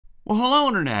Well, hello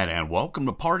Internet, and welcome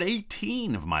to part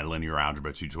 18 of my linear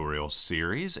algebra tutorial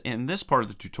series. In this part of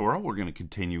the tutorial, we're going to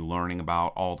continue learning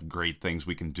about all the great things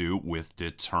we can do with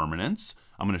determinants.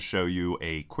 I'm going to show you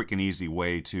a quick and easy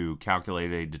way to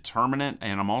calculate a determinant,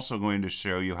 and I'm also going to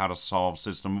show you how to solve a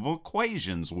system of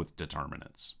equations with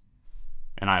determinants.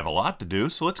 And I have a lot to do,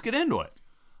 so let's get into it.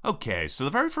 Okay, so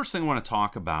the very first thing I want to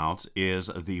talk about is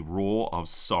the Rule of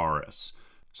Sarrus.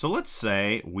 So let's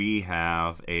say we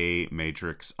have a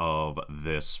matrix of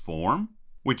this form,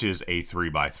 which is a 3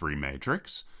 by 3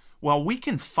 matrix. Well, we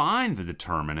can find the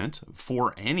determinant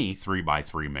for any 3 by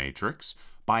 3 matrix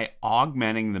by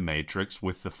augmenting the matrix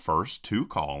with the first two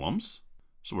columns.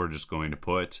 So we're just going to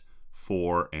put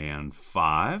 4 and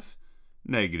 5,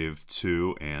 negative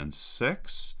 2 and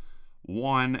 6,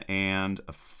 1 and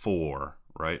 4,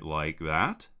 right, like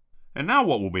that. And now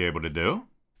what we'll be able to do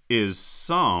is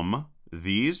sum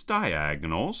these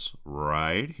diagonals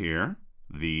right here,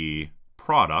 the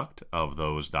product of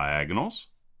those diagonals,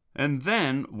 and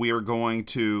then we are going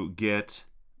to get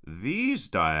these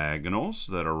diagonals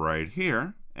that are right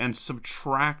here and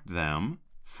subtract them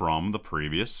from the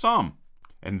previous sum.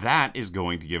 And that is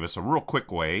going to give us a real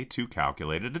quick way to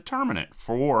calculate a determinant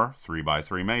for 3 by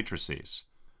 3 matrices.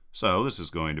 So this is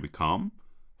going to become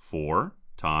 4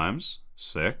 times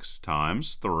 6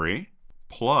 times 3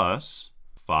 plus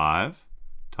 5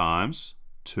 times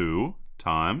 2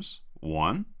 times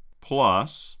 1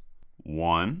 plus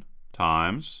 1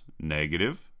 times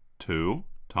negative 2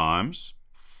 times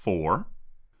 4.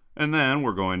 And then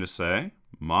we're going to say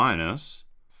minus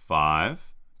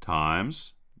 5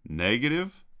 times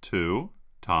negative 2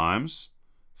 times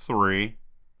 3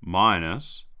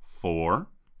 minus 4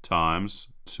 times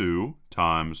 2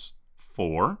 times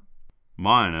 4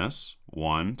 minus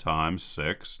 1 times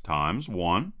 6 times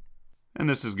 1. And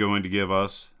this is going to give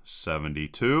us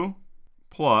 72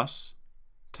 plus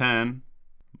 10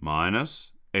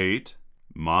 minus 8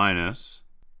 minus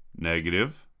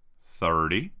negative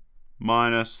 30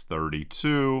 minus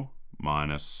 32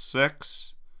 minus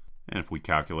 6. And if we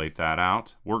calculate that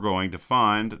out, we're going to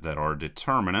find that our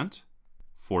determinant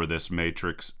for this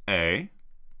matrix A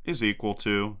is equal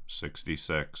to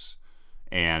 66.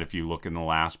 And if you look in the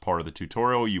last part of the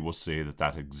tutorial, you will see that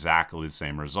that's exactly the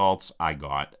same results I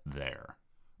got there.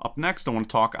 Up next, I want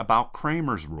to talk about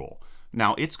Cramer's rule.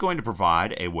 Now, it's going to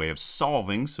provide a way of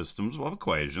solving systems of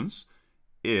equations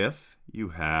if you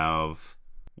have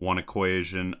one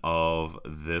equation of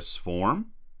this form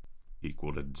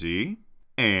equal to D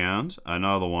and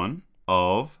another one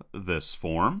of this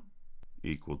form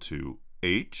equal to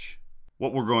H.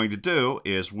 What we're going to do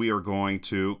is we are going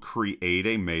to create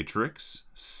a matrix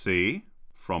C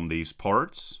from these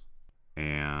parts,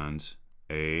 and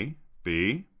A,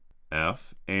 B,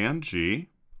 F, and G.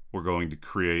 We're going to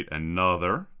create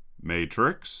another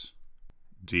matrix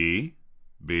D,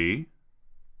 B,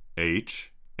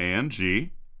 H, and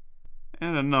G,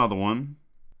 and another one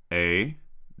A,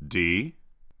 D,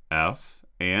 F,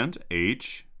 and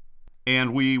H.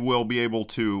 And we will be able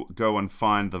to go and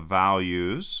find the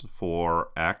values for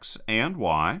x and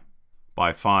y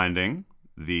by finding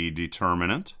the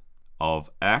determinant of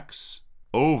x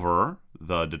over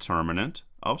the determinant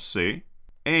of C.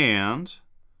 And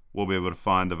we'll be able to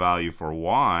find the value for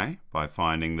y by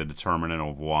finding the determinant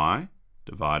of y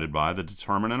divided by the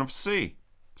determinant of C.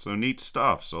 So neat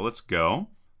stuff. So let's go.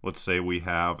 Let's say we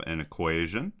have an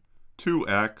equation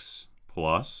 2x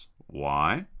plus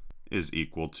y is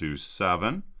equal to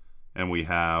 7, and we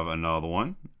have another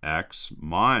one, x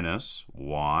minus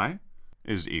y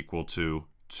is equal to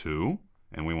 2,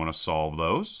 and we want to solve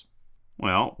those.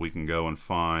 Well, we can go and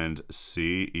find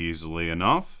C easily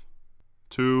enough.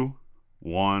 2,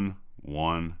 1,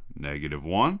 1, negative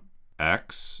 1.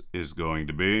 X is going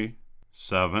to be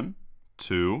 7,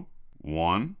 2,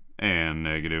 1, and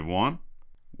negative 1.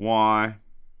 Y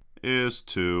is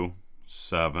 2,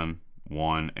 7,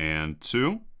 1, and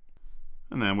 2.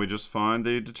 And then we just find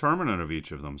the determinant of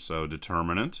each of them. So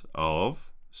determinant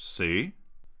of C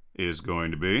is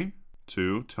going to be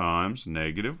 2 times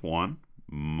negative 1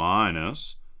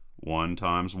 minus 1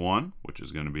 times 1, which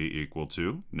is going to be equal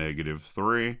to negative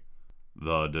 3.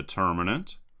 The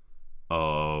determinant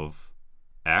of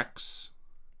X,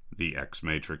 the X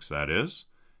matrix that is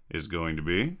going to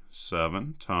be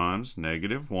 7 times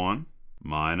negative 1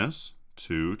 minus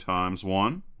 2 times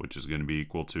 1, which is going to be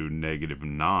equal to negative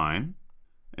 9.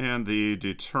 And the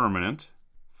determinant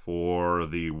for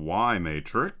the Y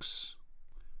matrix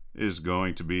is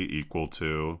going to be equal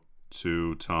to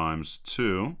 2 times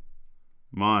 2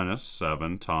 minus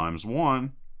 7 times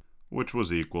 1, which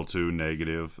was equal to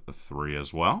negative 3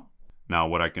 as well. Now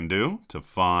what I can do to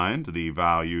find the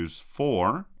values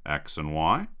for x and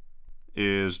y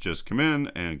is just come in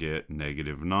and get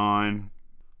 -9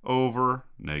 over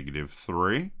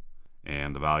 -3.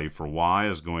 And the value for y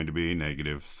is going to be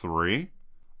 -3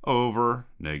 over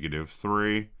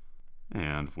 -3.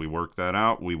 And if we work that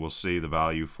out, we will see the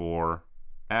value for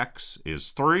x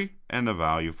is 3 and the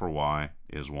value for y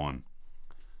is 1.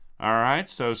 All right,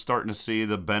 so starting to see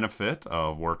the benefit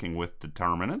of working with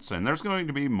determinants, and there's going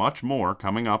to be much more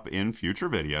coming up in future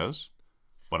videos,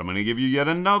 but I'm going to give you yet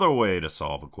another way to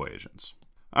solve equations.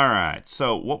 All right,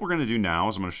 so what we're going to do now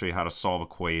is I'm going to show you how to solve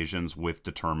equations with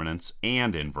determinants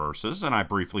and inverses, and I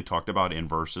briefly talked about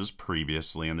inverses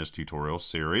previously in this tutorial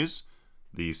series.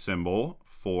 The symbol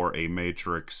for a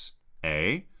matrix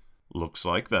A looks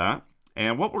like that.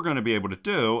 And what we're going to be able to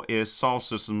do is solve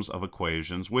systems of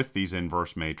equations with these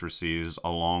inverse matrices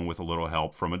along with a little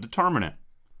help from a determinant.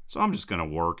 So I'm just going to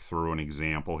work through an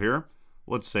example here.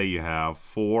 Let's say you have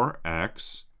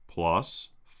 4x plus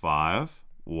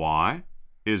 5y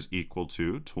is equal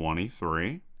to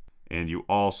 23. And you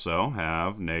also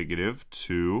have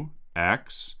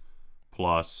 -2x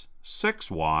plus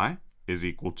 6y is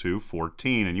equal to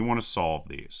 14. And you want to solve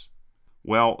these.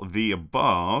 Well, the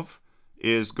above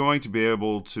is going to be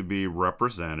able to be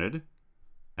represented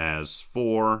as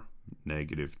 4,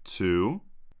 -2,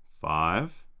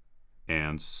 5,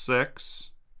 and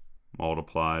 6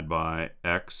 multiplied by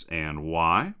x and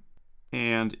y,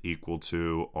 and equal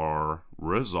to our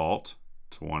result,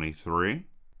 23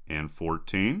 and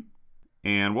 14.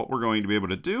 And what we're going to be able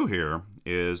to do here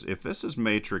is, if this is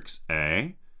matrix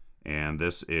A, and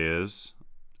this is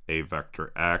a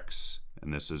vector x,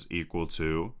 and this is equal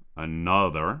to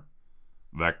another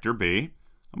vector B.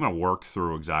 I'm going to work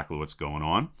through exactly what's going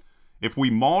on. If we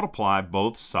multiply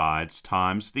both sides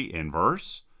times the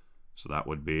inverse, so that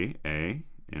would be A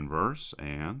inverse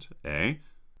and A,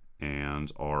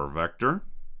 and our vector,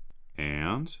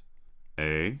 and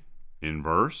A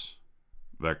inverse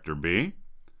vector B.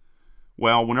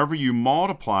 Well, whenever you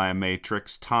multiply a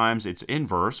matrix times its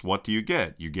inverse, what do you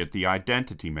get? You get the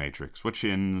identity matrix, which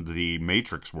in the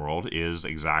matrix world is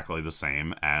exactly the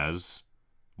same as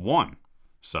 1.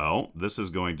 So this is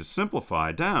going to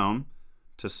simplify down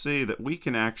to see that we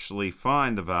can actually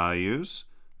find the values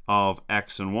of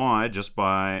x and y just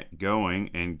by going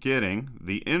and getting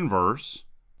the inverse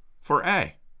for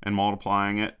A and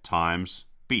multiplying it times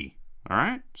B. All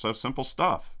right, so simple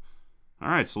stuff. All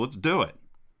right, so let's do it.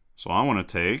 So I want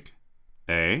to take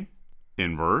A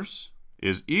inverse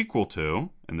is equal to,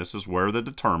 and this is where the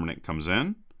determinant comes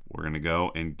in. We're going to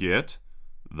go and get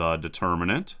the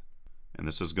determinant. And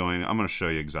this is going, I'm going to show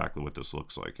you exactly what this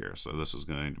looks like here. So this is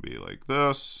going to be like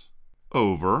this,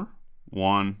 over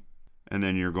 1. And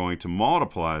then you're going to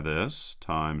multiply this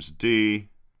times D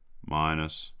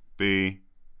minus B,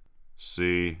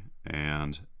 C,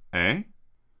 and A.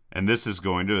 And this is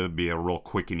going to be a real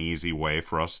quick and easy way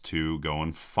for us to go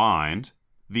and find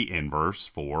the inverse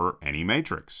for any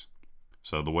matrix.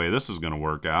 So the way this is going to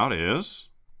work out is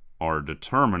our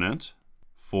determinant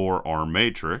for our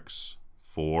matrix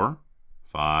 4,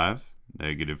 5,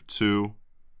 -2,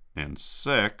 and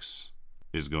 6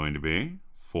 is going to be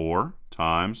 4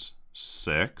 times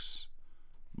 6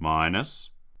 minus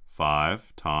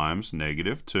 5 times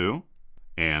 -2.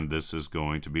 And this is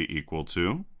going to be equal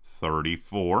to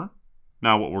 34.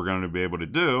 Now what we're going to be able to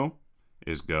do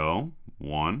is go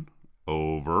 1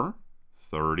 over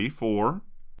 34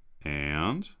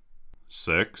 and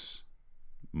 6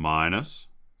 minus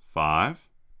 5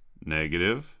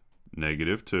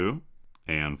 -2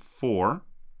 and 4.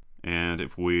 And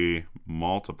if we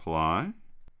multiply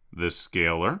this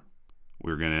scalar,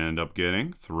 we're going to end up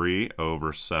getting 3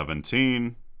 over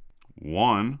 17,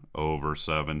 1 over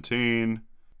 17,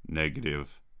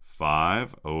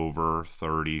 -5 over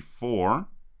 34,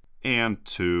 and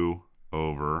 2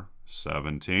 over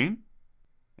 17.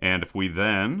 And if we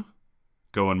then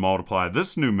go and multiply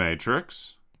this new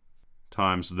matrix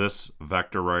times this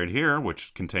vector right here,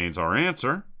 which contains our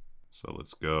answer, so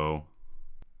let's go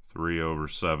 3 over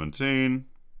 17,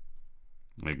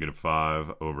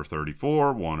 -5 over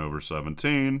 34, 1 over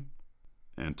 17,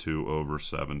 and 2 over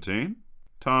 17,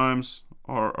 times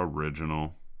our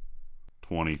original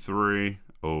 23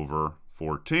 over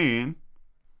 14.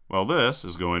 Well, this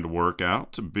is going to work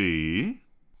out to be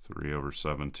 3 over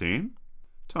 17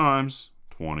 times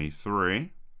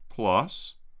 23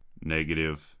 plus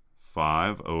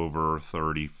 -5 over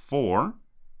 34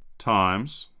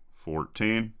 times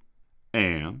 14,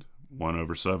 and 1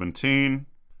 over 17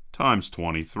 times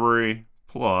 23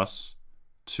 plus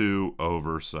 2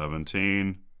 over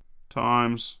 17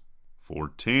 times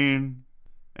 14,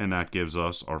 And that gives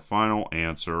us our final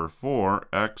answer for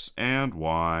x and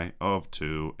y of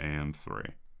 2 and 3.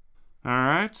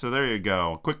 Alright, so there you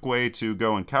go. A quick way to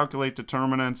go and calculate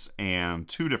determinants and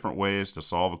 2 different ways to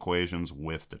solve equations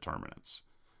with determinants.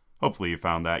 Hopefully you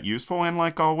found that useful, and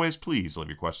like always, please leave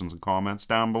your questions and comments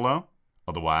down below.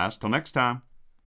 Otherwise, till next time.